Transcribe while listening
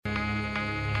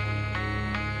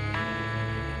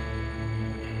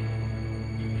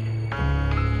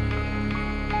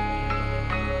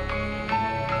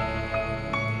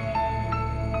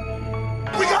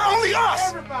us.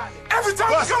 Everybody. Every time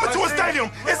we come into a stadium,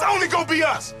 it's only gonna be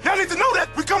us. Y'all need to know that.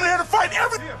 We come here to fight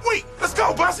every week. Let's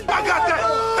go, Bussy. I got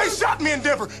that. They shot me in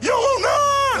Denver. You want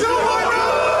none. You want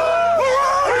none.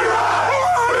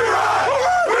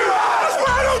 Let's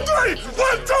ride on 3.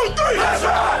 1, 2, 3. Let's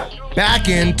ride. Back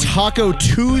in Taco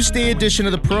Tuesday edition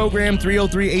of the program,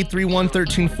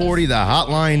 303-831-1340, the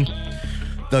hotline,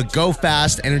 the Go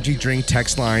Fast Energy Drink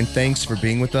text line. Thanks for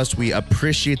being with us. We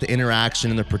appreciate the interaction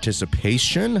and the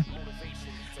participation.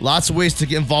 Lots of ways to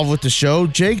get involved with the show.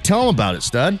 Jake, tell them about it,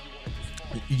 stud.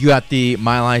 You got the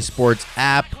MyLife Sports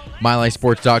app,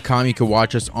 MyLifeSports.com. You can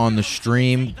watch us on the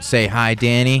stream. Say hi,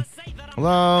 Danny.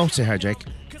 Hello. Say hi, Jake.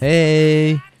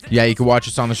 Hey. Yeah, you can watch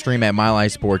us on the stream at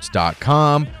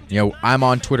MyLifeSports.com. You know, I'm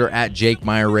on Twitter at Jake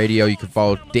Meyer Radio. You can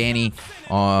follow Danny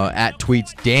at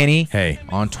Tweets Danny. Hey.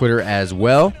 On Twitter as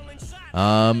well.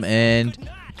 And,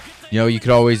 you know, you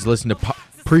could always listen to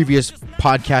previous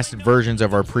podcasted versions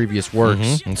of our previous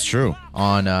works. That's true.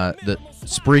 On the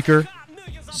Spreaker.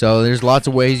 So there's lots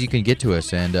of ways you can get to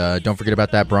us. And don't forget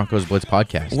about that Broncos Blitz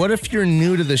podcast. What if you're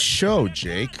new to the show,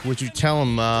 Jake? Would you tell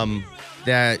them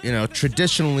that, you know,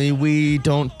 traditionally we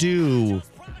don't do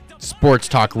sports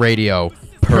talk radio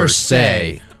per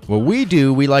se. What we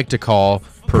do, we like to call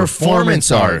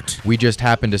performance art. We just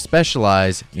happen to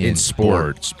specialize in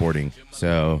sporting.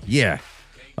 So, yeah.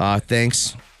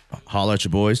 Thanks. Holla at your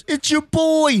boys. It's your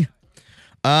boy.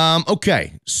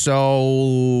 Okay.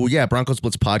 So, yeah, Broncos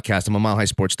Blitz podcast. I'm on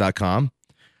milehighsports.com.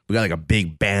 We got like a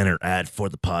big banner ad for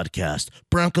the podcast.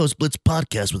 Broncos Blitz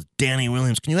podcast with Danny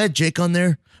Williams. Can you add Jake on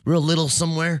there? Real little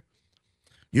somewhere.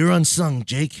 You're unsung,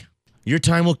 Jake. Your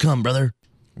time will come, brother.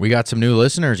 We got some new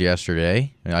listeners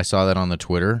yesterday. I saw that on the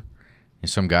Twitter.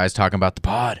 Some guys talking about the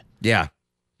pod. Yeah.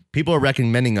 People are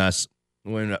recommending us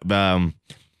when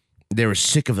they were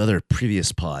sick of other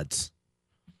previous pods.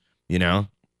 You know?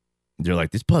 They're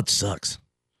like, this pod sucks.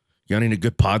 You got any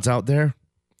good pods out there?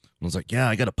 I was like, yeah,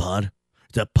 I got a pod.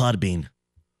 It's a Podbean.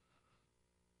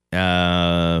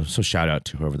 So shout out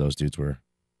to whoever those dudes were.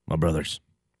 My brothers.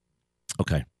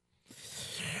 Okay.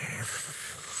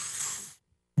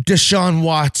 Deshaun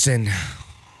Watson.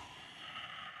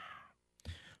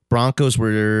 Broncos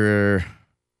were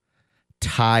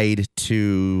tied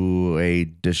to a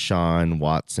Deshaun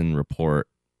Watson report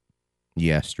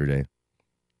yesterday.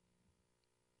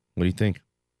 What do you think?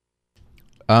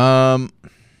 I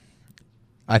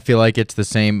feel like it's the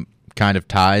same kind of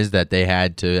ties that they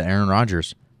had to Aaron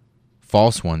Rodgers.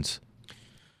 False ones.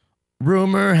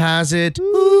 Rumor has it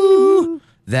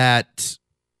that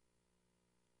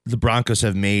the Broncos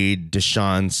have made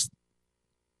Deshaun's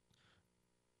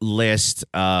list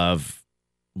of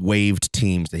waived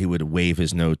teams that he would waive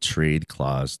his no trade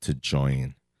clause to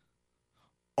join.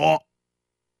 Oh,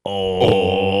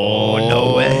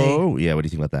 no way. Yeah, what do you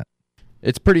think about that?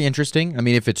 It's pretty interesting. I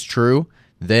mean, if it's true,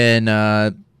 then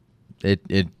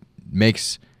it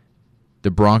makes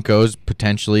the Broncos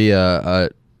potentially a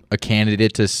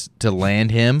candidate to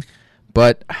land him,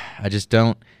 but I just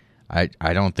don't. I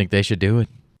don't think they should do it.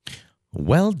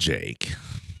 Well, Jake,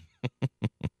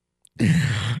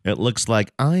 it looks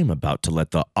like I'm about to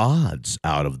let the odds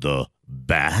out of the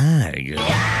bag.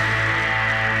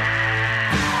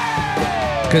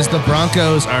 Because the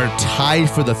Broncos are tied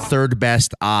for the third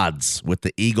best odds with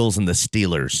the Eagles and the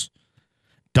Steelers.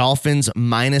 Dolphins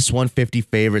minus 150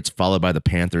 favorites, followed by the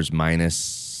Panthers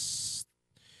minus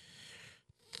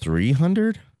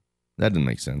 300? That didn't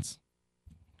make sense.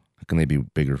 How can they be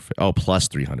bigger? Plus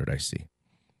 300, I see.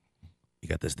 You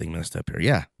got this thing messed up here.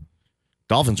 Yeah.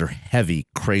 Dolphins are heavy,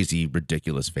 crazy,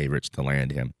 ridiculous favorites to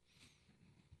land him.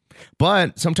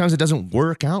 But sometimes it doesn't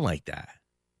work out like that.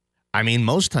 I mean,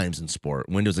 most times in sport,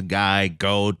 when does a guy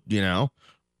go,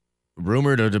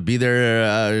 rumored to be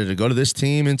there to go to this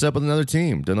team, ends up with another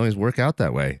team. Doesn't always work out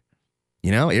that way.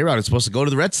 A-Rod is supposed to go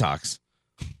to the Red Sox.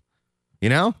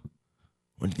 Went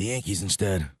to the Yankees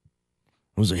instead.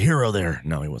 Was a hero there.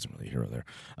 No, he wasn't really a hero there.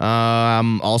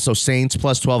 Also, Saints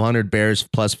plus 1,200, Bears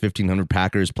plus 1,500,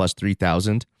 Packers plus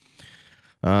 3,000.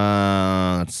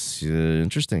 That's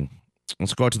interesting.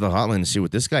 Let's go out to the hotline and see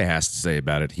what this guy has to say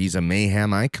about it. He's a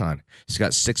mayhem icon. He's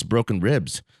got 6 broken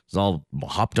ribs. He's all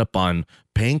hopped up on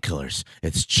painkillers.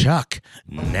 It's Chuck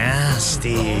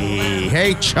Nasty.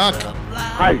 Hey, Chuck.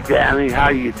 Hi, Danny. How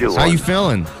you doing? How you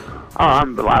feeling? Oh,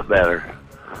 I'm a lot better.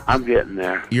 I'm getting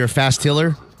there. You're a fast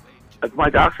healer?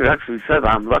 My doctor actually said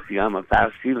I'm lucky. I'm a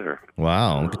fast healer.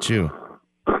 Wow, look at you.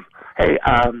 Hey,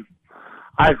 I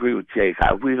agree with Jake.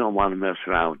 We don't want to mess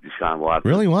around with Deshaun Watson.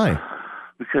 Really? Why?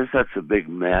 Because that's a big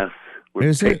mess.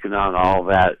 We're taking on all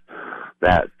that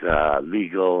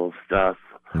legal stuff.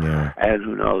 Yeah. And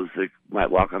who knows, they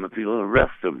might walk on the field and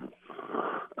arrest him.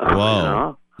 Whoa.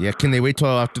 know? Yeah, can they wait till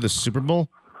after the Super Bowl?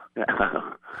 Yeah.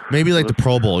 Maybe like the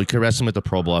Pro Bowl. You could arrest him at the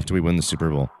Pro Bowl after we win the Super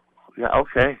Bowl. Yeah,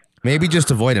 okay. Maybe just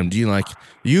avoid him. Do you like?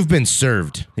 You've been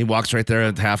served. He walks right there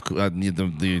at half the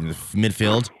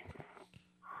midfield.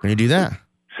 Can you do that?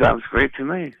 Sounds great to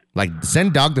me. Like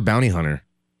send Dog the Bounty Hunter.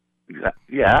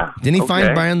 Yeah. Didn't he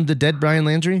okay. find the dead Brian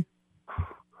Landry?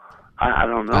 I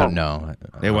don't know. I don't know.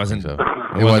 It wasn't. So.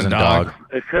 It wasn't Dog.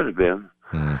 It could have been.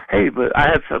 Hmm. Hey, but I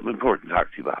have something important to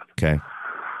talk to you about. Okay.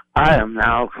 I am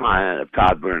now a client of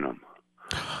Todd Burnham.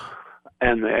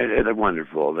 And they're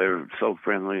wonderful. They're so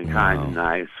friendly and kind and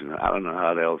nice. And I don't know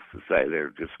how else to say. They're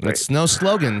just great. It's no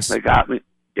slogans. They got me.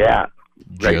 Yeah.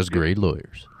 Just great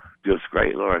lawyers. Just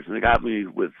great lawyers. And they got me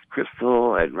with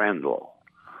Crystal and Randall.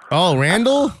 Oh,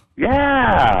 Randall?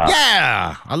 Yeah.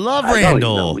 Yeah. I love I know,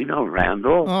 Randall. we know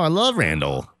Randall. Oh, I love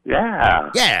Randall. Yeah.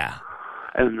 Yeah.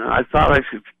 And I thought I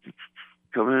should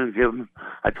come in and give him.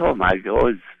 I told him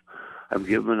I'm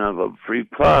giving him a free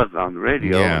plug on the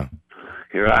radio. Yeah.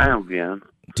 Here I am again.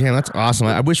 Damn, that's awesome.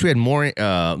 I wish we had more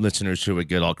listeners who would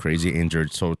get all crazy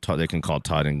injured so they can call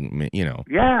Todd and, you know.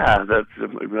 Yeah,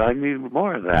 I need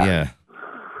more of that. Yeah.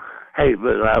 Hey,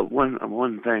 but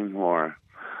one thing more.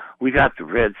 We got the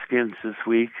Redskins this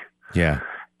week, Yeah.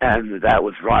 and that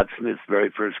was Rod Smith's very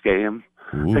first game.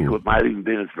 I think Ooh. it might even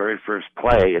been his very first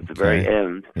play at the very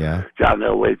end. Yeah. John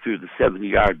Elway threw the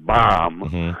 70-yard bomb,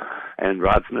 Mm-hmm. and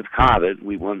Rod Smith caught it.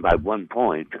 We won by 1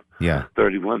 point, Yeah.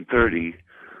 31-30.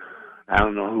 I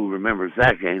don't know who remembers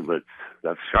that game, but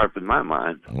that's sharp in my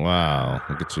mind. Wow.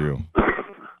 Look at you.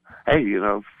 Hey, you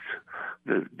know,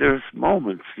 there's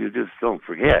moments you just don't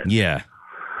forget. Yeah.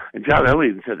 And John Elway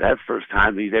even said that's the first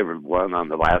time he'd ever won on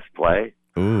the last play,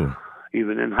 Ooh.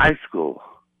 even in high school.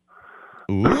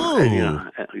 Ooh. And, you know,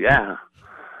 yeah.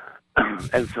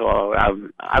 And so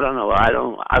I don't know.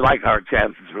 I like our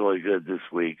chances really good this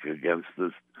week against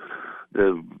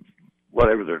the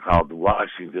whatever they're called, the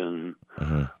Washington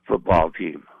football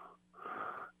team,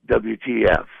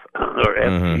 WTF or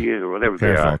FT or whatever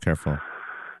they are. Careful.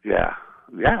 Yeah.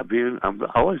 I'm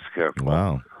always careful.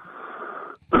 Wow.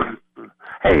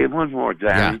 Hey, one more,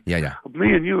 Danny. Yeah.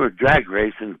 Me and you were drag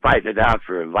racing, fighting it out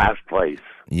for last place.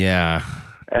 Yeah.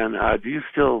 And do you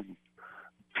still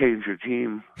change your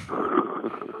team?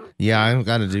 Yeah, I've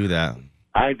got to do that.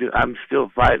 I do. I'm still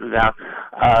fighting it out.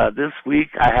 This week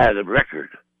I had a record.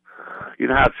 You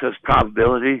know how it says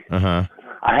probability? Uh-huh.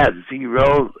 I had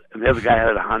 0, and the other guy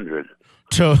had 100.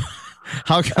 So,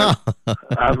 how come?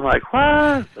 I'm like,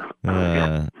 what?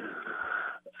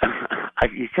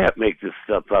 You can't make this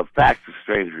stuff up. Facts are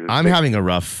stranger. I'm having a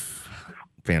rough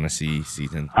fantasy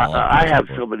season. I have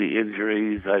so many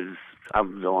injuries.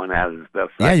 I'm going at it as best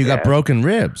I can. Yeah, you got broken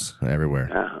ribs everywhere.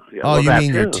 Yeah, Oh, well, you that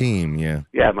mean your too. team? Yeah.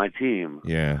 Yeah, my team.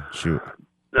 Yeah. Shoot.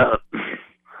 Uh,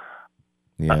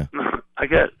 Yeah. I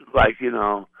get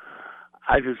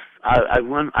I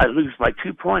win. I lose by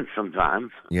 2 points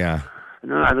sometimes, Yeah.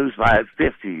 and then I lose by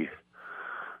 50.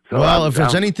 So Well, if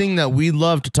there's anything that we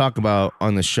love to talk about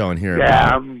on the show and hear yeah,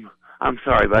 about, I'm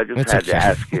sorry, but I just It's had to okay.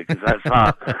 ask you because I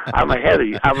saw I'm ahead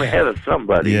of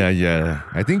somebody. Yeah.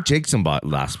 I think Jake's in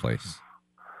last place.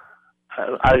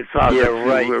 I saw that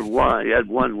you were one. You had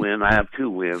one win. I have 2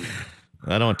 wins.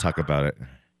 I don't want to talk about it.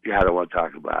 Yeah, I don't want to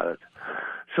talk about it.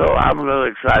 So I'm really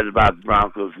excited about the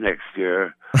Broncos next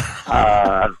year.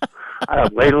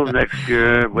 Wait till next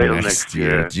year. Wait till next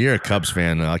year. You're a Cubs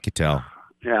fan, I could tell.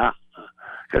 Yeah,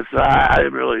 because I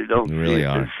really don't You see really it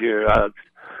are. this year.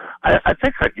 I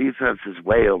think our defense is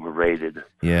way overrated.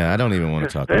 Yeah, I don't even want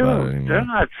to talk They about don't- it anymore. They're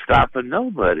not stopping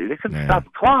nobody. They couldn't Yeah. stop the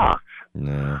clock.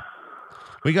 No.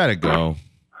 We got to go.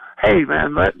 Hey,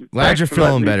 man. Glad thanks you're for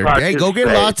feeling letting me better. Hey, go get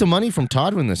participate. lots of money from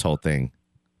Todd in this whole thing.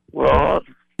 Well,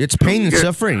 It's pain and You're-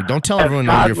 suffering. Don't tell as everyone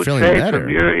Todd that you're would feeling say, better. from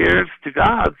your ears to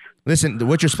God's. Listen,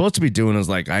 what you're supposed to be doing is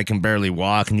like, I can barely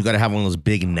walk, and you got to have one of those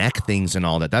big neck things and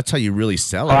all that. That's how you really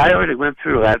sell it. Oh, I already went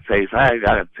through that phase. I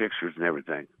got pictures and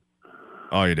everything.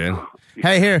 Oh, you did?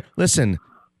 Hey, here, listen.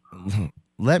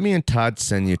 Let me and Todd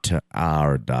send you to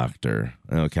our doctor,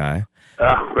 okay?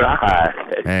 All right.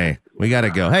 Hey, we got to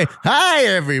go. Hey, hi,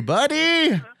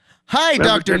 everybody. Hi,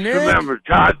 Dr. Nick. Remember,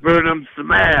 Todd Burnham's the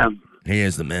man. He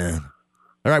is the man.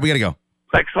 All right, we got to go.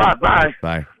 Thanks a lot. Bye.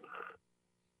 Bye.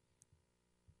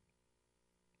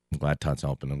 I'm glad Todd's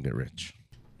helping him get rich.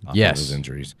 Off Yes. of his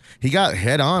injuries. He got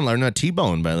head on, or not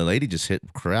T-boned by the lady, just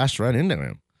crashed right into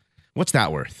him. What's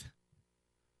that worth?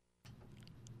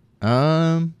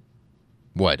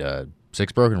 What?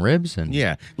 6 broken ribs and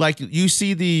Yeah. Like, you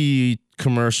see the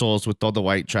commercials with all the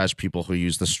white trash people who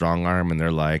use the strong arm, and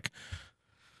they're like,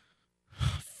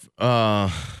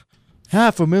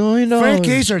 $500,000. Frank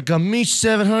Azar got me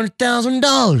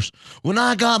 $700,000 when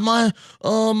I got my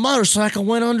motorcycle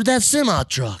went under that semi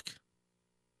truck.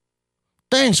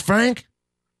 Thanks, Frank.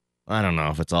 I don't know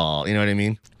if it's all, you know what I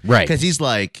mean? Right. Because he's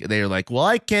like, they're like, well,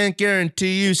 I can't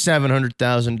guarantee you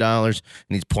 $700,000. And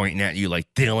he's pointing at you like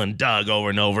Dylan Doug over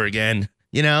and over again.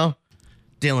 You know?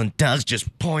 Dylan Doug's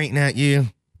just pointing at you.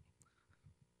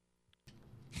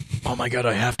 Oh my God,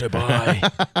 I have to buy.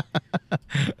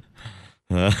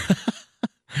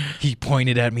 He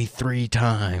pointed at me 3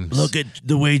 times. Look at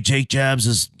the way Jake Jabs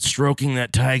is stroking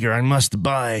that tiger. I must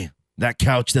buy that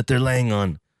couch that they're laying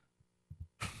on.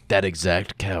 That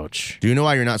exact couch. Do you know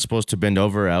why you're not supposed to bend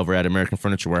over at American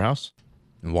Furniture Warehouse?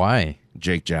 Why?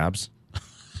 Jake Jabs.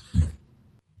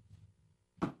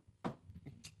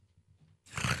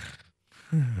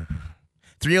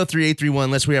 303-831,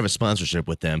 unless we have a sponsorship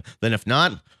with them. Then if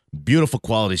not, beautiful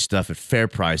quality stuff at fair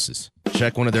prices.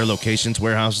 Check one of their locations,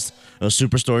 warehouses, or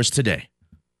superstores today.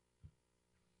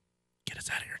 Get us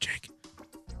out of here, Jake.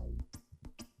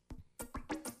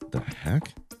 The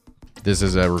heck? This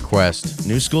is a request.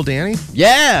 New School Danny?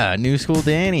 Yeah, New School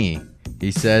Danny.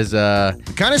 He says,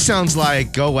 It kind of sounds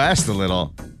like Go West a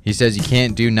little. He says you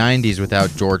can't do 90s without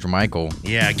George Michael.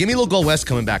 Yeah, give me a little Go West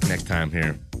coming back next time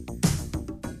here.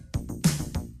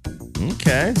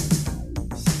 Okay.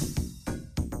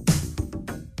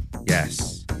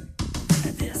 Yes.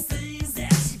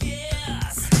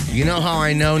 You know how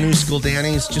I know New School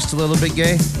Danny's just a little bit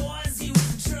gay?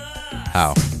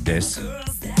 How? This.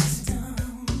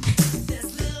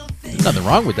 There's nothing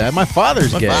wrong with that. My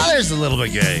father's gay. My father's a little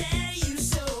bit gay.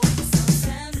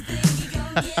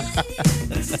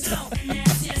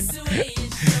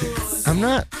 I'm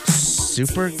not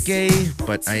super gay,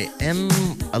 but I am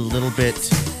a little bit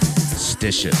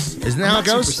stitious. Isn't that how it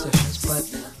goes? Superstitious, but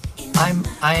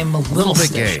I am a little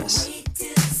bit gay. stitious.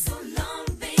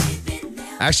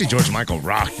 Actually, George Michael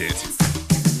rocked it.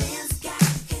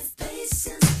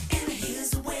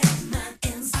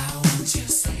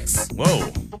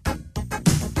 Whoa.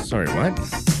 Sorry, what?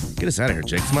 Get us out of here,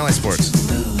 Jake. It's My Life Sports.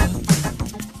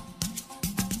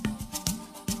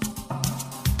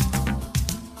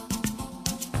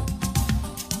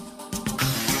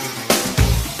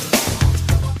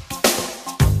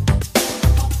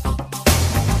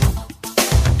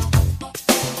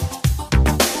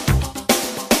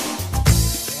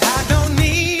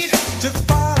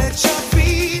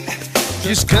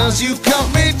 Just 'cause you cut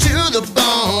me to the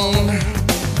bone.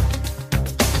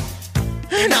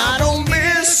 And I don't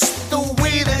miss the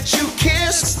way that you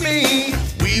kissed me.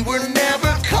 We were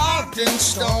never carved in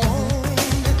stone.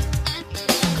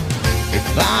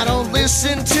 If I don't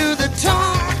listen to the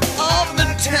talk of the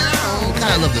town.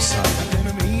 God, I love this song.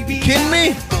 You kidding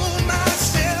me?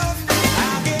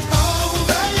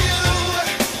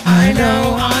 I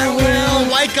know I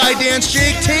will. White guy dance,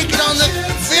 Jake. Take it on the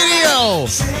video.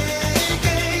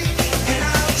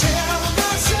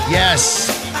 Yes.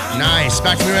 Nice.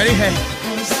 Back to me, ready? Hey.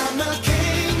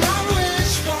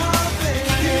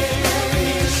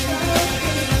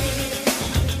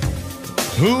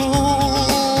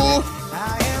 Ooh.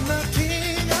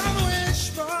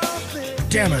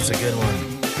 Damn, that's a good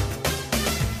one.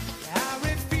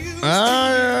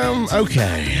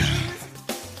 Okay.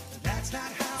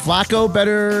 Flacco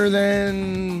better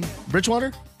than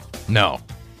Bridgewater? No.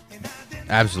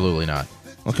 Absolutely not.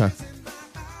 Okay.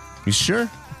 You sure?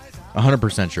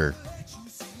 100% sure.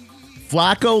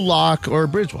 Flacco, Locke, or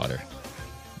Bridgewater?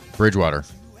 Bridgewater.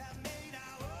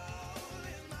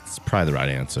 It's probably the right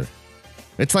answer.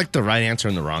 It's like the right answer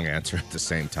and the wrong answer at the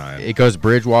same time. It goes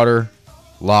Bridgewater,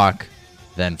 Locke,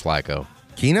 then Flacco.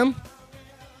 Keenum?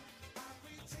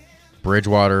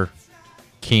 Bridgewater,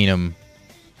 Keenum,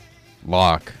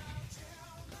 Locke,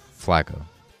 Flacco.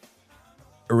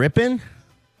 Rippin?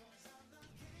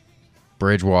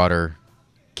 Bridgewater,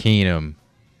 Keenum,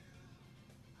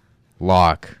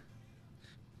 Locke,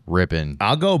 Rippin.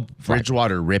 I'll go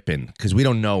Bridgewater Rippin because we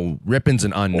don't know. Rippin's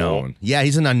an unknown. Yeah,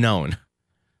 he's an unknown.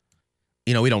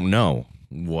 You know, we don't know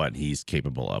what he's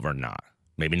capable of or not.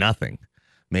 Maybe nothing.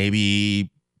 Maybe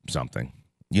something.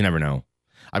 You never know.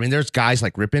 I mean, there's guys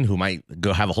like Rippin who might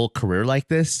go have a whole career like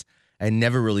this and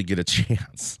never really get a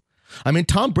chance. I mean,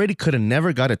 Tom Brady could have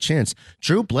never got a chance.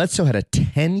 Drew Bledsoe had a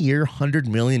 10-year, $100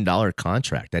 million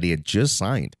contract that he had just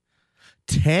signed.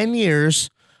 10 years,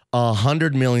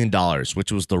 $100 million,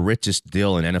 which was the richest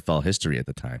deal in NFL history at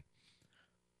the time.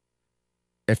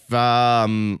 If,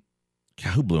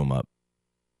 who blew him up?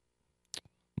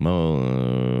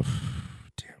 William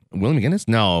McGinnis?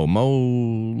 No,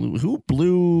 who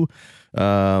blew,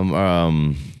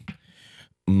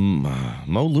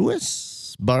 Mo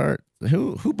Lewis? Bart.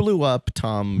 Who blew up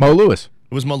Tom? Mo Lewis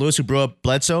It was Mo Lewis who blew up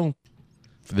Bledsoe.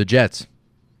 for the Jets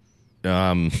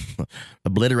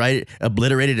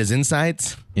Obliterated his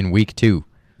insides. in week 2.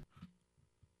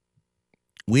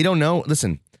 We don't know.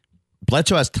 Listen,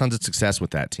 Bledsoe has tons of success with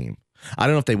that team. I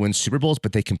don't know if they win Super Bowls,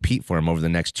 but they compete for him over the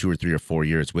next 2 or 3 or 4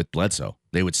 years with Bledsoe.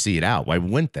 They would see it out. Why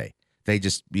wouldn't they? They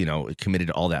just, committed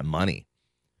all that money.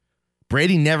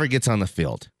 Brady never gets on the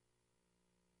field.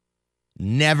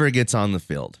 Never gets on the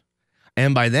field.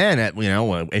 And by then,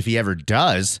 if he ever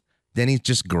does, then he's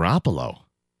just Garoppolo.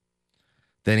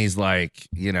 Then he's like,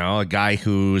 a guy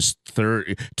who's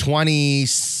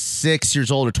 26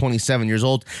 years old or 27 years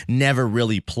old, never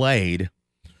really played.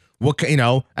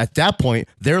 At that point,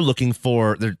 they're looking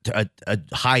for a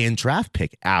high-end draft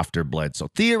pick after Bledsoe.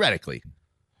 Theoretically,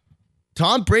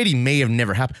 Tom Brady may have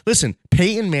never happened. Listen,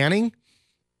 Peyton Manning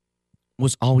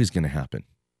was always going to happen.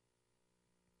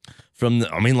 From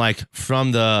the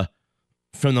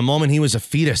moment he was a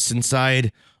fetus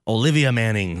inside Olivia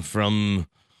Manning, from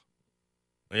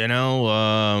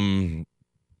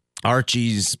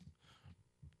Archie's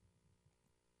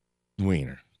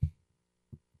wiener.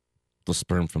 The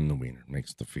sperm from the wiener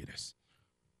makes the fetus.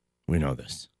 We know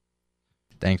this.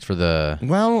 Thanks for the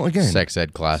again, sex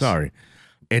ed class. Sorry.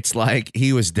 It's like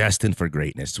he was destined for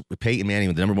greatness. Peyton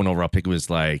Manning, the number 1 overall pick, was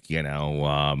like, it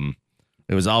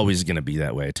was always going to be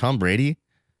that way. Tom Brady,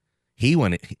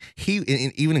 even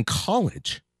in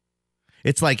college,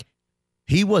 it's like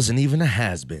he wasn't even a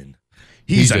has-been.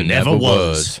 He's a never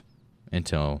was.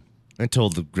 Until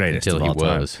the greatest until of all he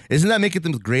time. was. Isn't that making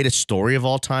them the greatest story of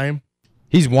all time?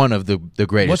 He's one of the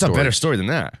greatest. What's a better stories. story than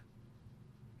that?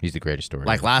 He's the greatest story.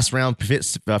 Like last round,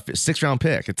 6th round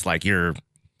pick. It's like you're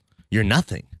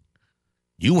nothing.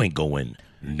 You ain't going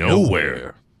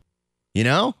nowhere.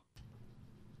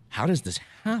 How does this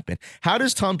happen? How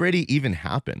does Tom Brady even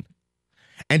happen?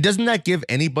 And doesn't that give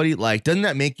anybody, doesn't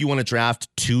that make you want to draft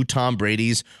 2 Tom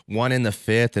Bradys, one in the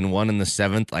 5th and one in the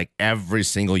 7th, every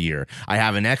single year? I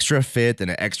have an extra 5th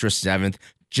and an extra 7th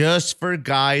just for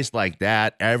guys like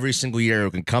that every single year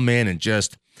who can come in and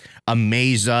just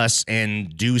amaze us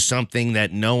and do something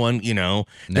that no one,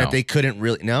 that they couldn't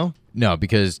really, no? No,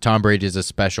 because Tom Brady is a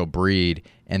special breed,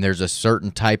 and there's a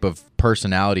certain type of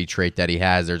personality trait that he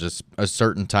has. There's a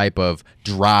certain type of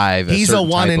drive. He's a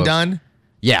one and done?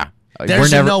 Yeah.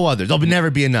 There's no other. There'll never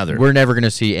be another. We're never going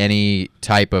to see any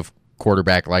type of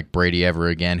quarterback like Brady ever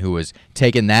again who was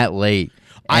taken that late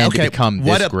and to become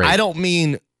this great. I don't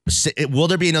mean, will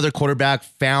there be another quarterback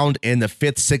found in the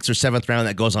 5th, 6th, or 7th round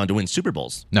that goes on to win Super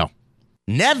Bowls? No.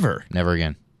 Never. Never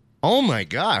again. Oh, my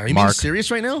God. Are you being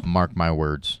serious right now? Mark my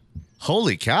words.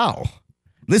 Holy cow.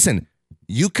 Listen,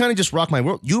 you kind of just rock my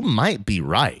world. You might be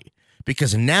right.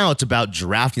 Because now it's about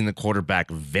drafting the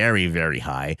quarterback very, very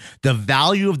high. The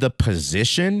value of the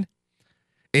position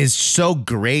is so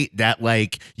great that,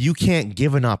 you can't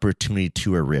give an opportunity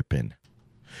to a Rippin.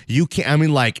 You can't,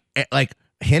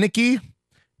 Heineke,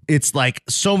 it's like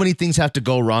so many things have to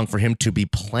go wrong for him to be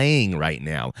playing right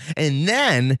now. And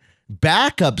then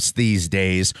backups these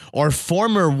days, or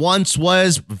former once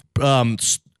was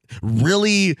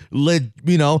really,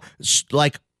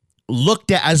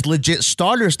 looked at as legit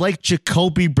starters like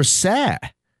Jacoby Brissett.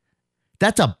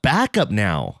 That's a backup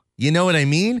now. You know what I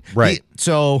mean? Right.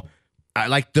 So,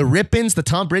 the Rippins, the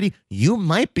Tom Brady, you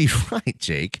might be right,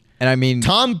 Jake. And I mean,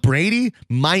 Tom Brady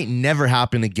might never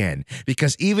happen again,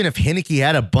 because even if Heineke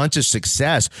had a bunch of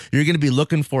success, you're going to be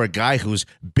looking for a guy who's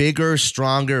bigger,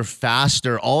 stronger,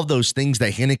 faster, all those things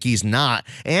that Heineke's not,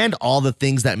 and all the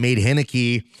things that made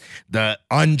Heineke, the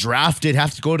undrafted,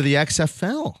 have to go to the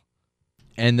XFL.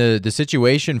 And the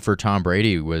situation for Tom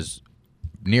Brady was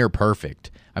near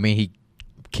perfect. I mean, he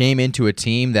came into a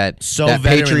team that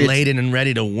veteran laden and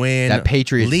ready to win. That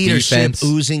Patriots leadership defense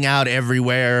oozing out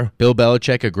everywhere. Bill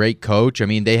Belichick, a great coach. I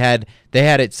mean, they had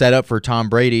it set up for Tom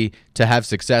Brady to have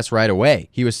success right away.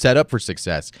 He was set up for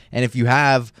success. And if you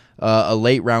have a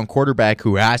late round quarterback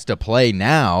who has to play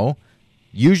now,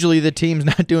 usually the team's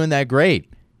not doing that great.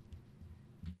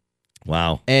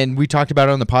 Wow. And we talked about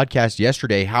it on the podcast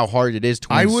yesterday how hard it is to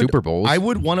win Super Bowls. I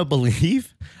would want to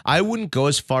believe. I wouldn't go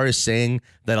as far as saying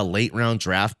that a late round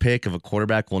draft pick of a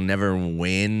quarterback will never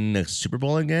win a Super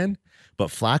Bowl again. But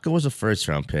Flacco was a first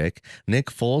round pick.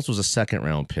 Nick Foles was a second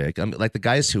round pick. I mean, the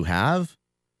guys who have,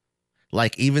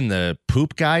 even the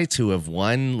poop guys who have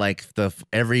won,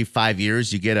 every 5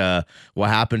 years you get what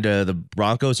happened to the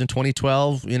Broncos in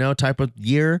 2012, type of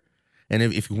year. And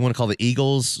if you want to call the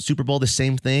Eagles Super Bowl the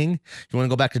same thing, if you want to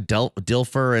go back to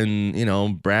Dilfer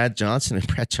and, Brad Johnson, and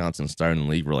Brad Johnson started in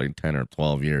the league for 10 or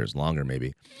 12 years, longer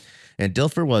maybe. And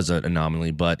Dilfer was an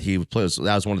anomaly, but that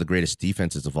was one of the greatest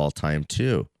defenses of all time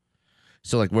too.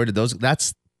 So like, where did those?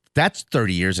 That's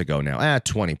 30 years ago now.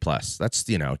 20 plus. That's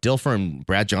Dilfer and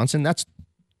Brad Johnson. That's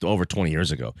over 20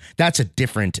 years ago. That's a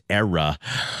different era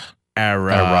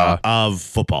of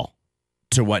football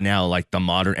to what now like the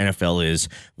modern NFL is.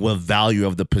 With value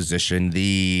of the position.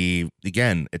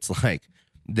 It's like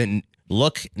then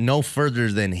look no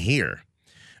further than here.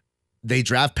 They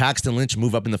draft Paxton Lynch,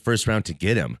 move up in the first round to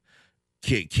get him.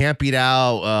 Can't beat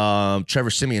out Trevor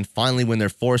Siemian. Finally, when they're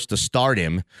forced to start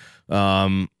him,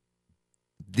 they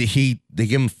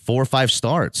give him 4 or 5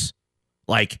 starts,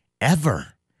 like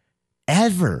ever.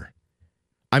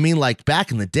 I mean, like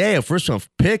back in the day, a first round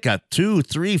pick got 2,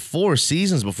 3, 4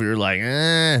 seasons before you're like,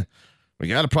 we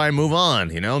got to probably move on,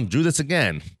 do this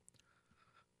again.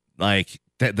 Like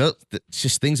that,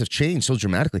 just things have changed so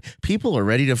dramatically. People are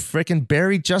ready to freaking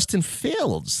bury Justin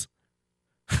Fields.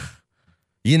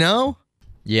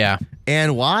 Yeah.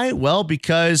 And why? Well,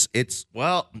 because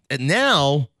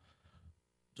now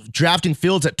drafting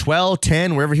Fields at 12,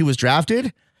 10, wherever he was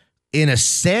drafted, in a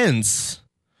sense,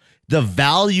 the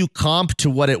value comp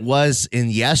to what it was in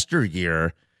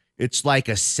yesteryear, it's like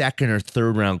a second or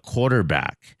third round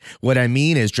quarterback. What I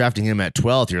mean is drafting him at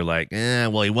 12th, you're like,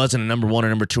 well, he wasn't a number 1 or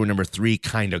number 2 or number 3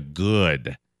 kind of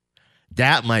good.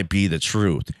 That might be the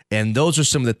truth. And those are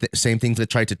some of the same things I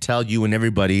tried to tell you and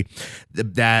everybody,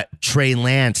 that Trey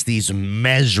Lance, these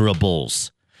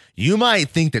measurables. You might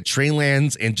think that Trey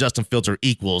Lance and Justin Fields are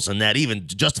equals and that even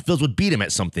Justin Fields would beat him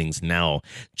at some things. No,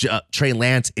 Trey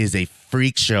Lance is a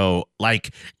freak show,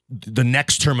 like the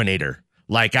next Terminator.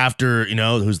 Like after,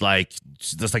 who's like,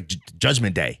 just like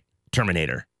Judgment Day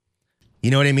Terminator. You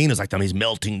know what I mean? It's like he's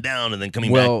melting down and then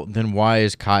coming back. Well, then why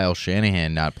is Kyle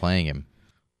Shanahan not playing him?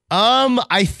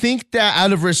 I think that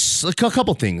out of a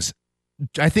couple things.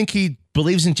 I think he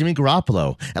believes in Jimmy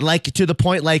Garoppolo. And like to the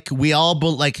point, like we all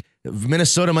like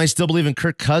Minnesota might still believe in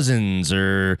Kirk Cousins,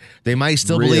 or they might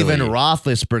still believe in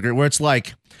Roethlisberger, where it's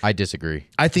like, I disagree.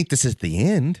 I think this is the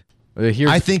end.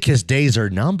 I think his days are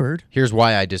numbered. Here's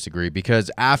why I disagree.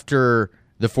 Because after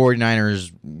the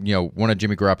 49ers, one of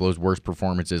Jimmy Garoppolo's worst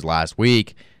performances last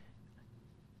week,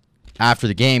 after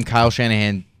the game, Kyle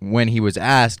Shanahan, when he was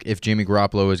asked if Jimmy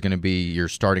Garoppolo is going to be your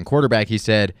starting quarterback, he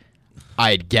said,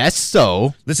 I guess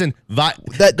so. Listen, that's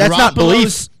not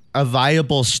belief. A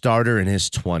viable starter in his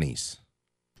 20s.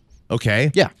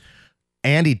 Okay? Yeah.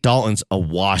 Andy Dalton's a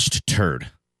washed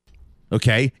turd.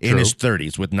 Okay? True. In his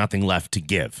 30s with nothing left to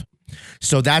give.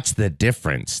 So that's the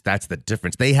difference.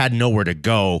 They had nowhere to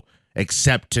go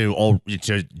except to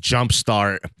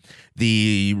jumpstart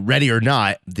the ready or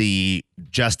not, the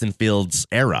Justin Fields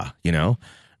era,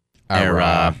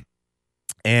 era.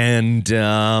 And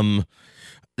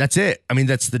that's it. I mean,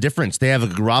 that's the difference. They have a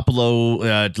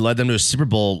Garoppolo led them to a Super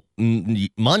Bowl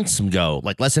months ago,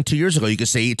 like less than 2 years ago. You could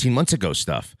say 18 months ago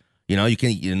stuff. You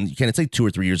can't say 2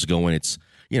 or 3 years ago when it's,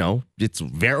 it's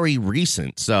very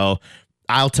recent. So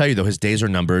I'll tell you, though, his days are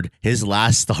numbered. His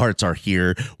last starts are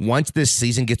here. Once this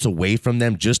season gets away from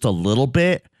them just a little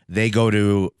bit, they go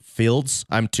to Lance,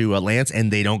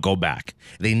 and they don't go back.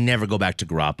 They never go back to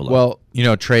Garoppolo. Well,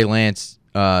 Trey Lance,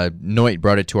 Noit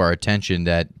brought it to our attention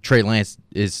that Trey Lance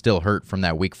is still hurt from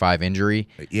that Week 5 injury.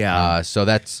 Yeah. So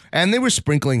that's... And they were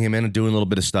sprinkling him in and doing a little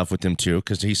bit of stuff with him, too,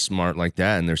 because he's smart like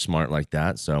that, and they're smart like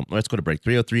that. So let's go to break.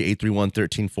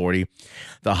 303-831-1340.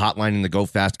 The hotline and the Go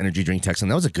Fast Energy Drink text.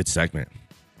 And that was a good segment.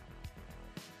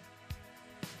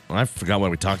 Well, I forgot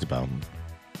what we talked about.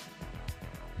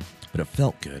 But it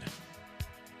felt good.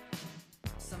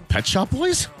 Pet Shop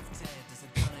Boys?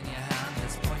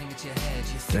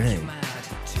 Dang.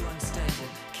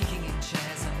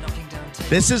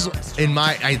 This is,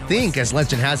 I think, as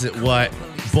legend has it, what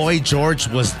Boy George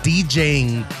was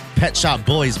DJing Pet Shop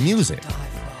Boys music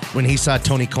when he saw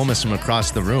Tony Comas from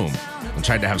across the room and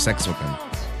tried to have sex with him.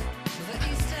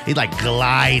 He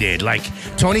glided.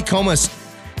 Tony Comas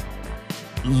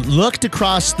looked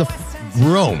across the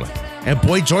room, and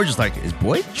Boy George is like, is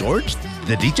Boy George,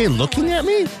 the DJ, looking at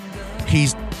me? He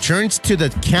turns to the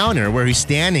counter where he's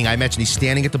standing. I imagine he's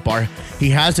standing at the bar. He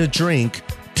has a drink,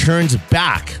 turns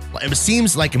back. It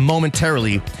seems like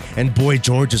momentarily, and Boy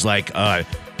George is like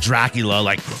Dracula,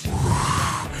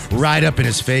 right up in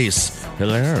his face.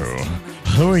 Hello,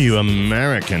 who are you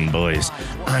American boys?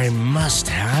 I must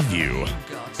have you.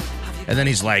 And then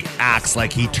he's acts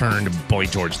like he turned Boy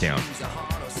George down.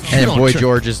 And Boy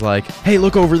George is like, hey,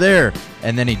 look over there.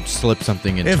 And then he slipped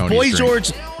something in Tony's drink. If Boy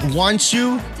George wants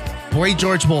you, Boy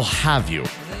George will have you.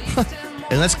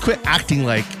 And let's quit acting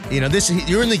like, this.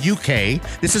 You're in the UK.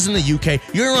 This isn't the UK.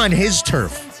 You're on his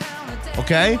turf.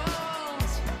 Okay?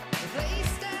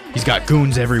 He's got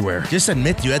goons everywhere. Just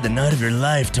admit you had the night of your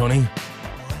life, Tony.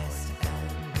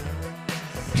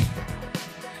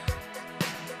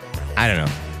 I don't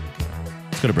know.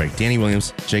 Let's go to break. Danny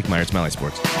Williams, Jake Meyer, Smiley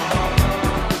Sports.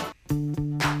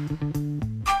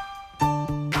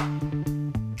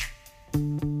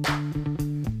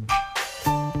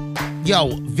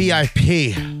 Yo,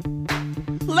 VIP.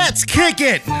 Let's kick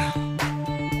it.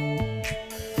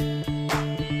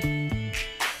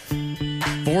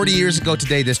 40 years ago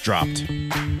today, this dropped.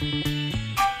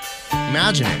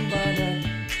 Imagine it.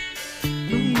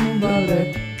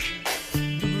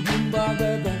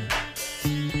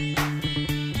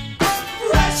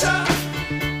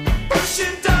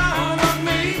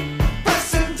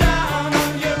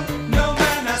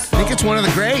 I think it's one of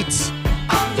the greats.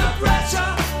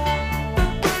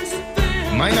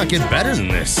 Might not get better than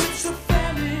this.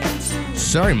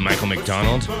 Sorry, Michael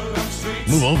McDonald.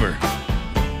 Move over.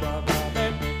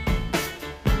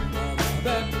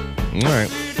 All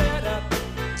right.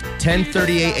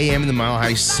 10:38 a.m. in the Mile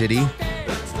High City.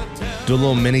 Do a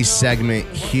little mini segment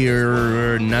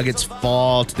here. Nuggets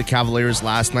fall to the Cavaliers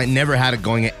last night. Never had it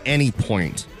going at any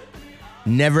point.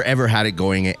 Never, ever had it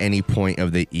going at any point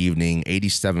of the evening.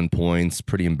 87 points.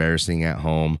 Pretty embarrassing at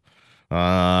home.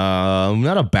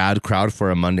 Not a bad crowd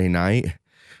for a Monday night.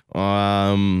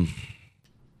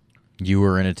 You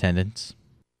were in attendance?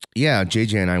 Yeah,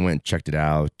 JJ and I went and checked it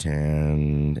out,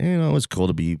 and it was cool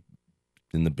to be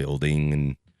in the building,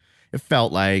 and it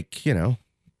felt like,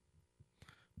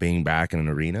 being back in an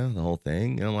arena, the whole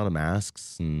thing. A lot of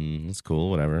masks, and it's cool,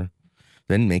 whatever.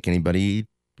 Didn't make anybody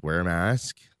wear a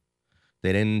mask.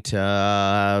 They didn't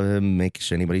make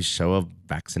anybody show a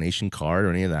vaccination card or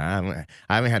any of that.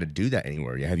 I haven't had to do that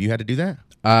anywhere yet. Have you had to do that?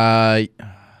 No,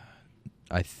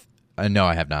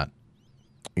 I have not.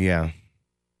 Yeah.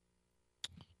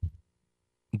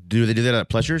 Do they do that at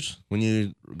Pleasures? When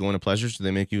you go into Pleasures, do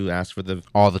they make you ask for the...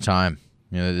 All the time.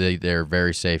 They're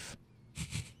very safe.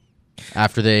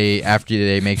 After they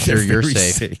make sure you're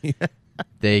safe,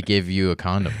 they give you a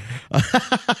condom.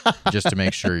 Just to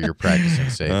make sure you're practicing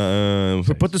safe.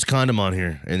 Put this condom on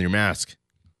here and your mask.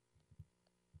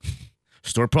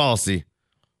 Store policy.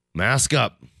 Mask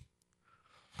up.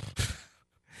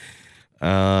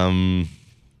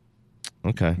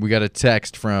 Okay. We got a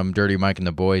text from Dirty Mike and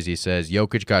the boys. He says,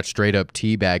 Jokic got straight up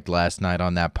teabagged last night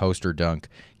on that poster dunk.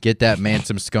 Get that man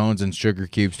some scones and sugar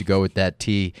cubes to go with that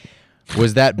tea.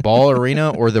 Was that Ball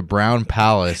Arena or the Brown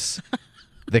Palace?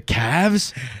 The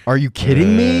Cavs? Are you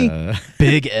kidding me?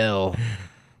 Big L.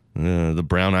 The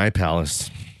Brown Eye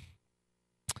Palace.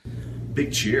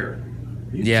 Big cheer.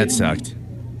 Yeah, it sucked.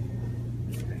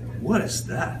 What is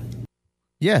that?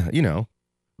 Yeah,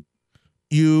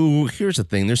 here's the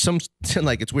thing. There's some,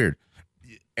 it's weird.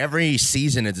 Every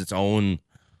season is its own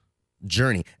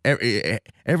journey.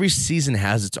 Every season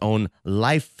has its own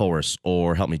life force,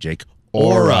 or help me, Jake,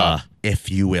 aura,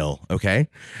 if you will, okay?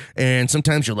 And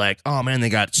sometimes you're like, oh, man, they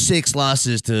got 6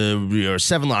 losses or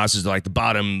 7 losses to the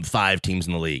bottom 5 teams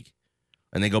in the league.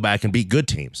 And they go back and beat good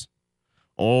teams.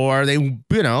 Or they,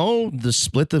 the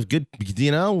split of good,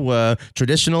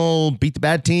 traditional beat the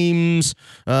bad teams,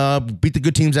 beat the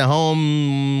good teams at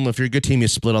home. If you're a good team, you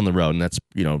split on the road, and that's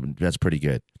pretty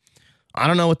good. I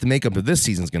don't know what the makeup of this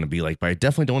season is going to be like, but I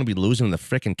definitely don't want to be losing to the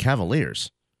frickin'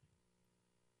 Cavaliers.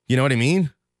 You know what I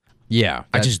mean? Yeah.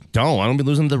 I just don't. I don't want to be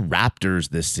losing to the Raptors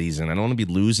this season. I don't want to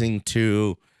be losing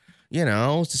to...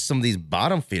 some of these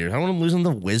bottom feeders. I don't want them losing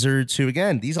the Wizards, who,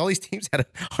 again, all these teams are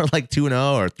like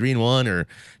 2-0 or 3-1 or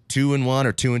 2-1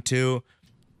 or 2-2.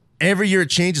 Every year it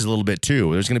changes a little bit,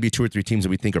 too. There's going to be 2 or 3 teams that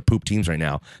we think are poop teams right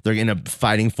now. They're going to end up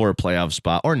fighting for a playoff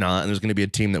spot or not. And there's going to be a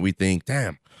team that we think,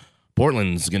 damn,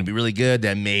 Portland's going to be really good.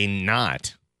 That may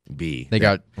not be. They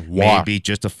got walked. Maybe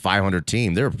just a 500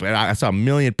 team. I saw 1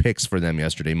 million picks for them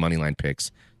yesterday, moneyline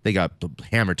picks. They got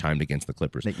hammer timed against the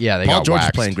Clippers. Yeah, they Paul got George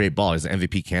waxed. is playing great ball. He's the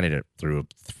MVP candidate through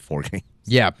 4 games.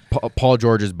 Yeah, Paul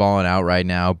George is balling out right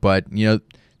now. But,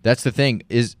 that's the thing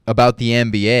is about the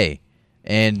NBA.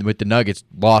 And with the Nuggets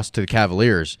lost to the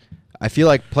Cavaliers, I feel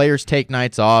like players take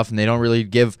nights off and they don't really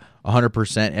give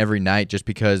 100% every night just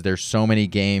because there's so many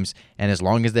games. And as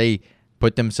long as they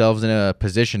put themselves in a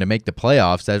position to make the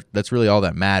playoffs, that's really all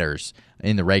that matters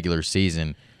in the regular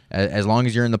season. As long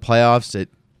as you're in the playoffs,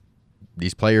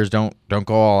 these players don't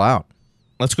go all out.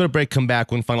 Let's go to break, come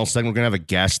back. One final segment. We're going to have a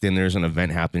guest in. There's an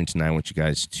event happening tonight. I want you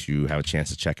guys to have a chance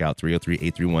to check out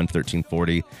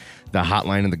 303-831-1340. The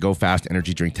hotline and the Go Fast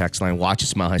Energy Drink text line. Watch at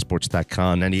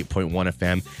SmileHighSports.com, 98.1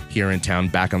 FM here in town.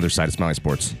 Back on the other side of Smiley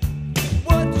Sports.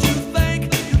 What you think,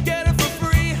 you get it for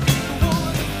free.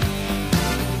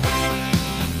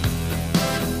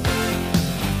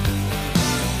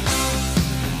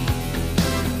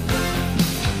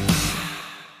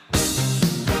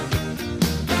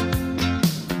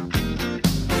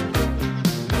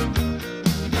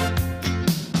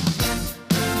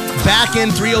 back in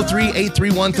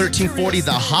 303-831-1340,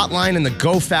 the hotline and the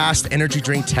Go Fast energy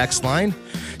drink text line.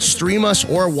 Stream us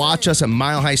or watch us at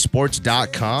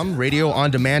milehighsports.com. Radio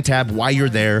on demand tab while you're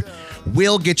there.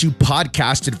 We'll get you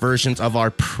podcasted versions of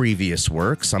our previous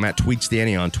works. I'm at Tweets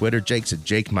Danny on Twitter. Jake's at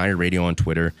Jake Meyer Radio on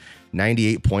Twitter.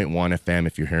 98.1 FM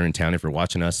if you're here in town. If you're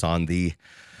watching us on the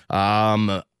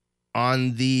app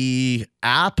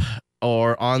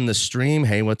or on the stream,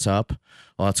 hey, what's up?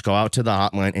 Well, let's go out to the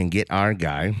hotline and get our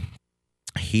guy.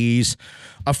 He's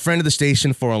a friend of the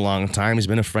station for a long time. He's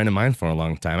been a friend of mine for a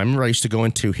long time. I remember I used to go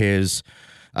into his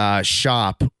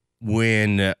shop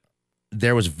when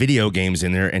there was video games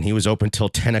in there, and he was open till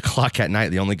 10 o'clock at night.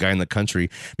 The only guy in the country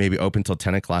maybe open till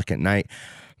 10 o'clock at night.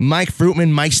 Mike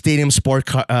Fruitman, Mike Stadium Sports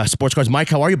Cards. Mike,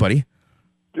 how are you, buddy?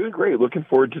 Doing great. Looking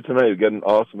forward to tonight. We've got an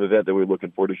awesome event that we're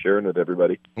looking forward to sharing with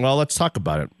everybody. Well, let's talk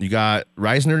about it. You got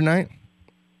Reisner tonight?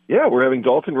 Yeah, we're having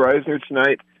Dalton Reisner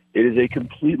tonight. It is a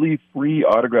completely free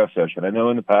autograph session. I know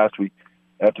in the past we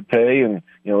have to pay, and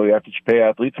we have to pay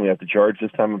athletes, and we have to charge. This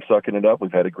time I'm sucking it up.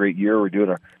 We've had a great year. We're doing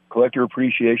our collector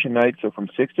appreciation night. So from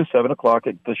 6 to 7 o'clock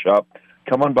at the shop,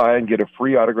 come on by and get a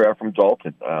free autograph from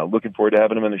Dalton. Looking forward to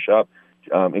having him in the shop.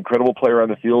 Incredible player on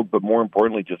the field, but more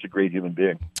importantly, just a great human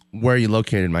being. Where are you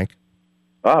located, Mike?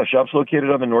 Shop's located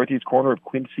on the northeast corner of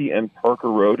Quincy and Parker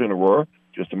Road in Aurora,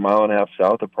 just a mile and a half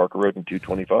south of Parker Road and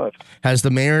 225. Has the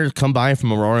mayor come by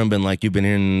from Aurora and been like, you've been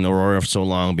in Aurora for so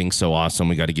long, being so awesome,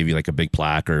 we got to give you like a big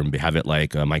plaque or have it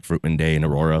like Mike Fruitman Day in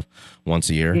Aurora once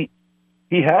a year?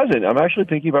 He hasn't. I'm actually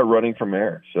thinking about running for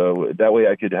mayor, so that way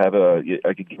I could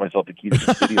give myself the key to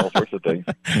the city, all sorts of things.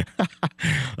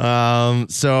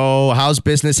 So how's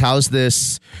business? How's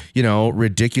this,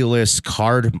 ridiculous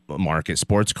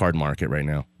sports card market right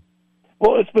now?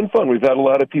 Well, it's been fun. We've had a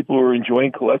lot of people who are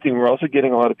enjoying collecting. We're also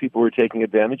getting a lot of people who are taking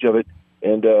advantage of it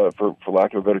and, for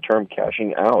lack of a better term,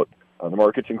 cashing out. The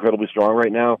market's incredibly strong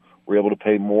right now. We're able to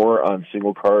pay more on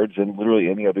single cards than literally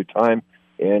any other time,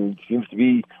 and seems to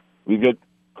be we've got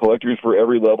collectors for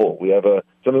every level. We have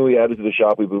something we added to the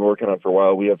shop we've been working on for a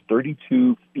while. We have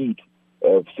 32 feet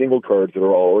of single cards that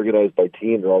are all organized by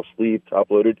team. They're all sleeved,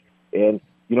 top-loaded, and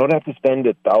you don't have to spend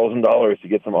 $1,000 to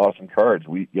get some awesome cards.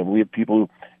 We have people who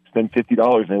spend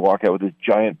 $50 and they walk out with this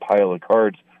giant pile of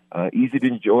cards. Easy to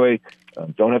enjoy.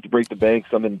 Don't have to break the bank.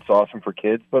 Something that's awesome for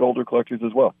kids, but older collectors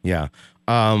as well. Yeah.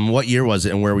 What year was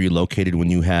it, and where were you located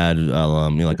when you had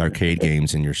like arcade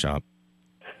games in your shop?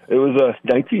 It was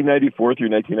 1994 through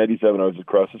 1997. I was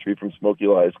across the street from Smoky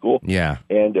Hill High School. Yeah.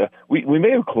 And we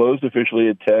may have closed officially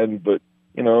at 10, but,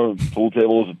 pool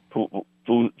tables,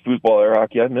 foosball, air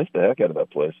hockey, I missed the heck out of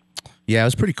that place. Yeah, it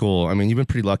was pretty cool. I mean, you've been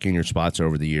pretty lucky in your spots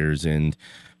over the years, and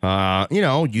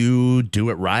you do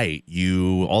it right.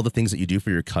 All the things that you do for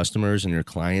your customers and your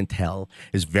clientele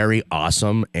is very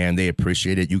awesome, and they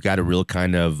appreciate it. You got a real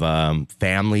kind of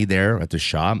family there at the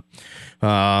shop.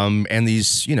 And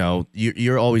these,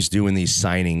 you're always doing these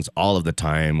signings all of the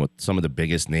time with some of the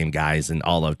biggest name guys in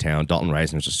all of town. Dalton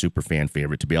Reisner is a super fan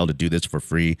favorite. To be able to do this for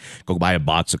free, go buy a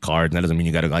box of cards. And that doesn't mean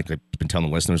you got to, like I've been telling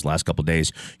the listeners the last couple of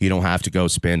days, you don't have to go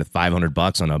spend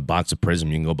 $500 on a box of Prism.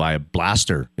 You can go buy a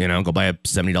blaster, go buy a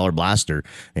 $70 blaster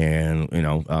and,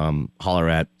 holler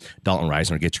at Dalton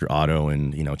Reisner, get your auto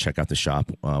and, check out the shop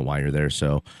while you're there.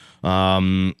 So,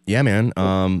 yeah, man.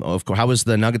 Of course, how was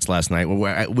the Nuggets last night?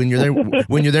 When you're there,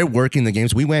 when you're there working the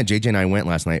games, JJ and I went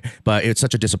last night, but it's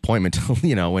such a disappointment,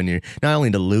 when you're not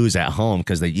only to lose at home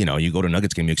because you go to a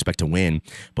Nuggets game, you expect to win,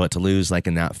 but to lose like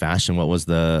in that fashion. What was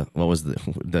the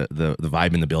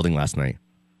vibe in the building last night?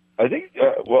 I think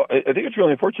it's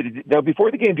really unfortunate. Now,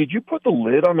 before the game, did you put the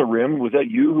lid on the rim? Was that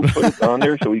you who put it on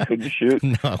there so he couldn't shoot?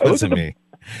 No, it wasn't me.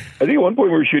 I think at one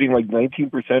point we were shooting like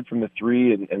 19% from the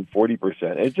three and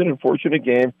 40%. It's an unfortunate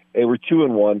game. Hey, we're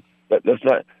 2-1. That's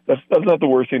not the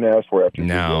worst thing to ask for after.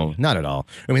 No, not at all.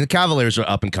 I mean, the Cavaliers are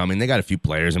up and coming. They got a few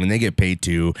players. I mean, they get paid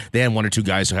too. They had one or two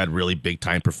guys who had really big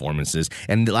time performances.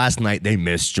 And last night they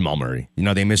missed Jamal Murray.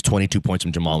 They missed 22 points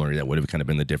from Jamal Murray. That would have kind of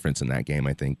been the difference in that game,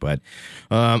 I think. But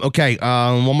okay,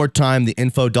 one more time. The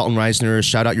info, Dalton Reisner.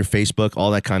 Shout out your Facebook,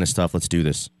 all that kind of stuff. Let's do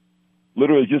this.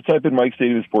 Literally, just type in Mike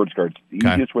Stadium Sports Cards. The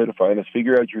easiest way to find us.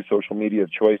 Figure out your social media of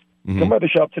choice. Come by the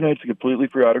shop tonight. It's a completely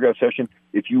free autograph session.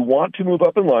 If you want to move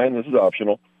up in line, this is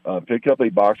optional. Pick up a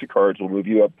box of cards. We'll move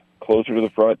you up closer to the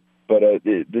front. But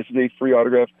this is a free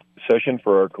autograph session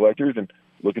for our collectors, and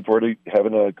looking forward to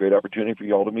having a great opportunity for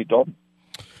you all to meet Dalton.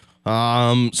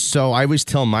 So I always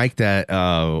tell Mike that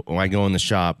when I go in the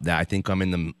shop that I think I'm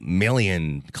in the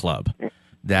million club.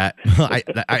 that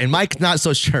and Mike's not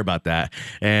so sure about that,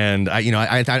 and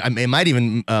it might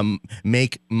even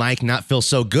make Mike not feel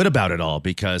so good about it all,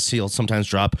 because he'll sometimes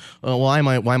drop, oh, why am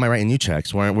I writing you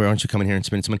checks? Why aren't you coming here and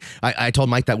spending some money? I told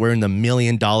Mike that we're in the $1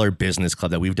 million business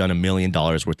club, that we've done $1 million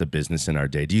worth of business in our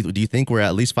day. Do you think we're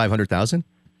at least 500,000?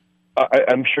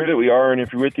 I'm sure that we are, and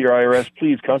if you're with your IRS,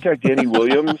 please contact Danny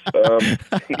Williams.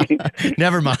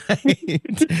 Never mind.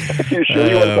 You're sure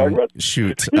you want to talk about?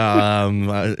 Shoot.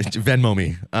 Venmo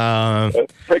me.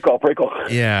 Pray call.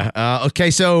 Yeah.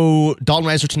 Okay, so Dalton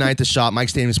Reisner tonight at the Shop, Mike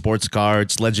Stadium Sports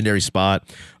Cards, legendary spot.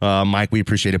 Mike, we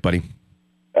appreciate it, buddy.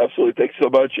 Absolutely. Thanks so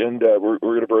much, and we're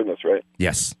going to burn this, right?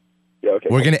 Yes. Yeah, okay.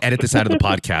 We're going to edit this out of the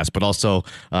podcast, but also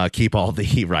keep all the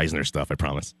Reisner stuff, I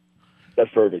promise.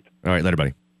 That's perfect. All right, later,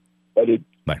 buddy. Bye, dude.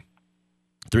 Bye.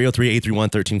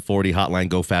 303-831-1340, hotline,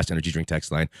 Go Fast Energy Drink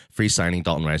text line. Free signing,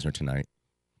 Dalton Reisner tonight.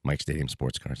 Mike Stadium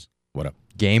Sports Cars. What up?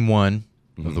 Game 1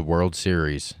 of the World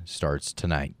Series starts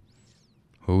tonight.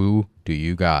 Who do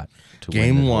you got to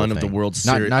win Game 1 of the World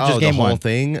Series? Not just game the whole 1.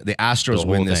 thing? The Astros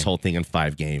win this thing. whole thing in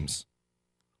 5 games.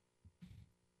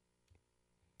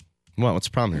 What? What's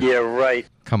the problem here? Yeah, right.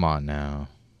 Come on now.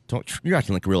 You're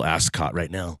acting like a real ascot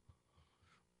right now.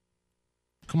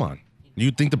 Come on. You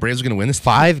think the Braves are going to win this?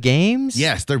 5 games?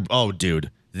 Yes, they're. Oh,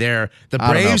 dude, the I don't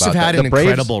know Braves have about had that. an The Braves-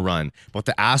 incredible run, but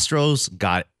the Astros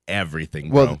got everything,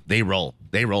 bro. Well, they roll.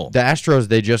 They roll. The Astros,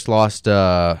 they just lost.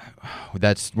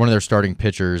 That's one of their starting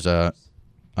pitchers.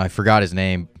 I forgot his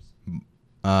name.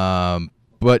 But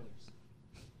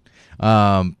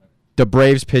the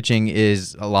Braves pitching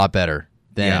is a lot better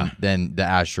than the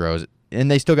Astros, and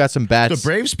they still got some bats. The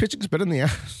Braves pitching's better than the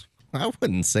Astros. I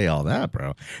wouldn't say all that,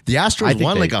 bro. The I Astros think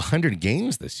won they- like 100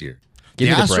 games this year. Give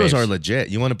The me the Astros Braves. are legit.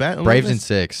 You want to bet on Braves this? in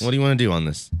 6. What do you want to do on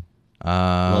this?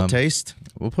 A little taste?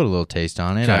 We'll put a little taste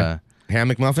on it. Okay. Ham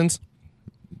McMuffins?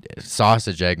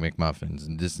 Sausage egg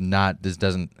McMuffins.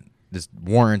 This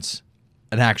warrants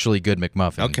an actually good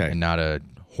McMuffin, Okay. and not a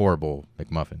horrible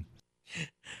McMuffin.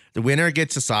 The winner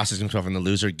gets a sausage McMuffin. The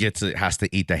loser has to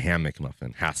eat the ham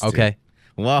McMuffin. Has to. Okay.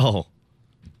 Whoa.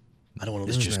 I don't want to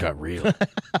This lose just that. got real.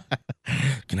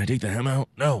 Can I take the ham out?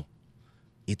 No.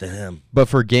 Eat the ham. But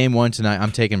for game 1 tonight,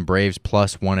 I'm taking Braves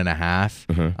plus 1.5.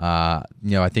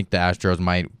 Mm-hmm. I think the Astros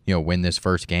might win this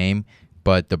first game,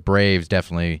 but the Braves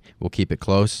definitely will keep it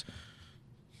close.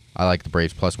 I like the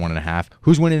Braves plus 1.5.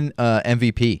 Who's winning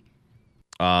MVP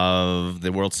of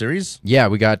the World Series? Yeah,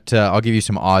 we got. I'll give you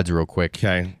some odds real quick.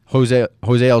 Okay. Jose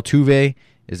Altuve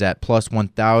is at plus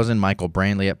 1,000. Michael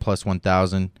Brantley at plus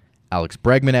 1,000. Alex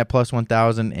Bregman at plus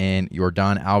 1,000, and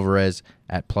Yordan Alvarez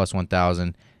at plus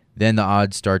 1,000. Then the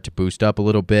odds start to boost up a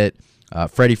little bit.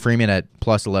 Freddie Freeman at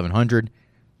plus 1,100.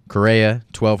 Correa,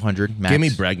 1,200. Max. Give me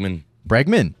Bregman.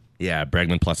 Bregman. Yeah,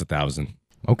 Bregman plus 1,000.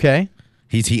 Okay.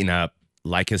 He's heating up.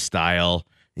 Like his style.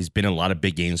 He's been in a lot of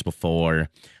big games before.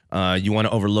 You want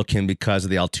to overlook him because of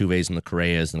the Altuves and the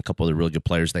Correas and a couple of the really good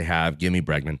players they have. Give me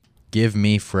Bregman. Give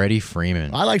me Freddie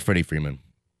Freeman. I like Freddie Freeman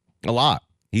a lot.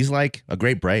 He's like a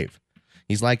great Brave.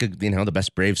 He's like the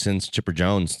best Brave since Chipper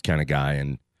Jones kind of guy,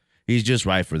 and he's just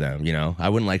right for them. I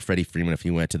wouldn't like Freddie Freeman if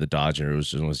he went to the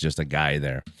Dodgers and was just a guy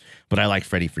there, but I like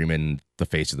Freddie Freeman, the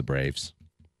face of the Braves.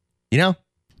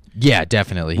 Yeah,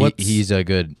 definitely. He's a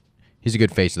good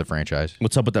face of the franchise.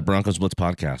 What's up with that Broncos Blitz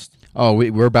podcast? Oh,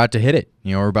 we're about to hit it.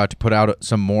 We're about to put out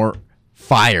some more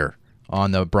fire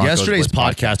on the Broncos. Yesterday's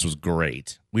Blitz podcast was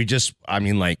great.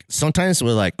 Sometimes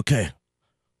we're like, okay,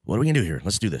 what are we going to do here?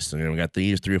 Let's do this. We got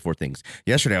these 3 or 4 things.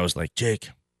 Yesterday, I was like, Jake,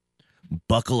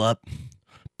 buckle up,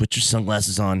 put your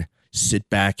sunglasses on, sit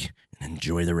back, and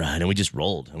enjoy the ride. And we just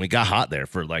rolled. And we got hot there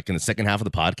for in the second half of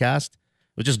the podcast.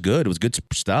 It was just good. It was good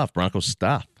stuff, Broncos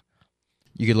stuff.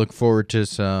 You could look forward to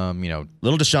some,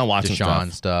 little Deshaun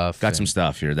Watson stuff. Got some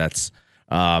stuff here that's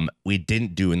we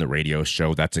didn't do in the radio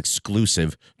show. That's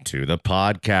exclusive to the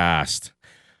podcast.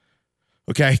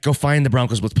 Okay, go find the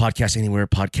Broncos Blitz podcast anywhere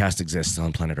podcast exists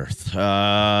on planet Earth.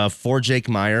 For Jake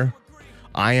Meyer,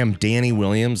 I am Danny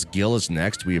Williams. Gil is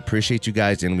next. We appreciate you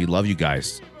guys, and we love you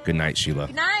guys. Good night, Sheila.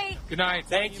 Good night. Good night.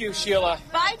 Thank you, Sheila.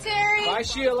 Bye, Terry. Bye,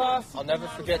 Sheila. I'll never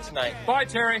forget tonight. Bye,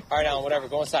 Terry. All right, Alan, whatever.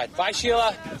 Go inside. Bye,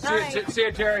 Sheila. See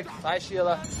you, Terry. Bye,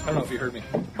 Sheila. I don't know if you heard me.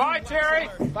 Bye, Terry.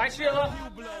 Bye, Sheila.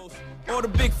 Or the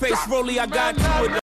big face rolly, I got to it.